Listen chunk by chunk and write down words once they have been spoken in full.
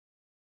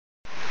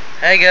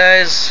Hey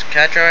guys,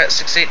 Catchallrat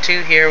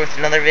 682 here with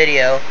another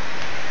video.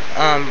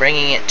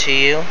 Bringing it to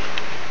you.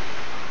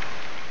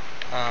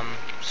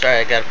 Sorry,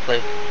 I gotta play.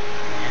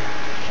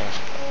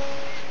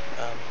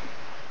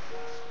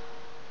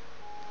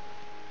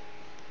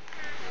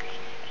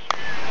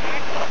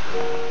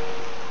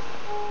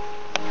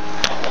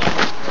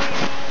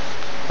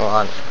 Hold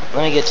on,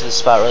 let me get to the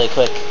spot really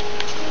quick.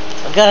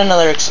 I've got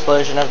another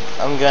explosion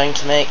I'm going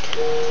to make,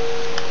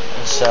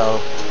 and so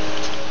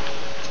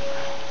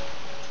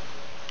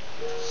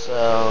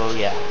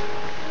yeah.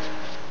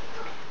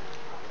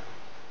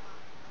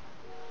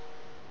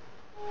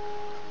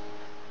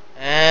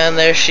 And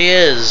there she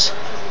is,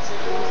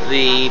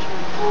 the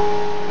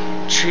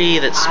tree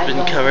that's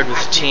been covered with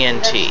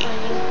TNT.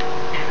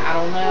 I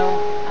don't know.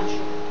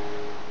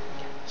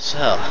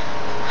 So,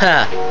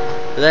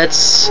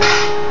 let's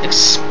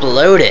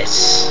explode it.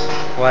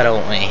 Why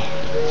don't we?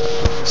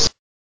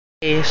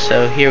 Okay,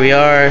 so here we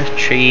are,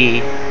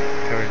 tree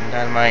covered in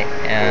dynamite,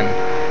 and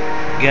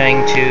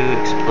going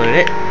to explode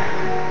it.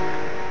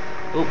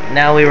 Oop,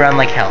 now we run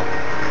like hell.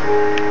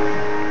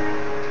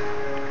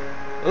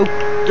 Oop,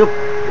 oop.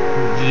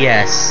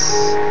 Yes.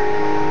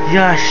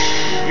 Yes.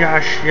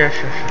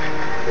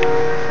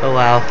 Oh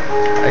wow.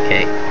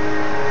 Okay.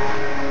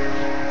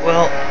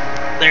 Well,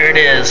 there it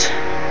is.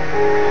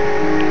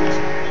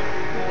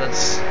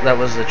 That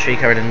was the tree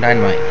covered in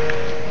dynamite.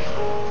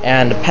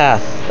 And a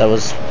path that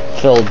was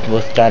filled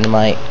with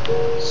dynamite.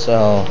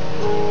 So,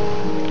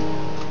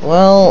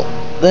 well,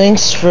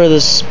 thanks for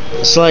this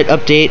slight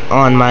update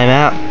on my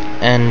map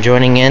and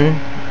joining in,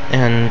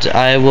 and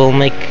I will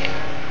make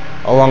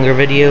a longer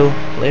video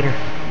later.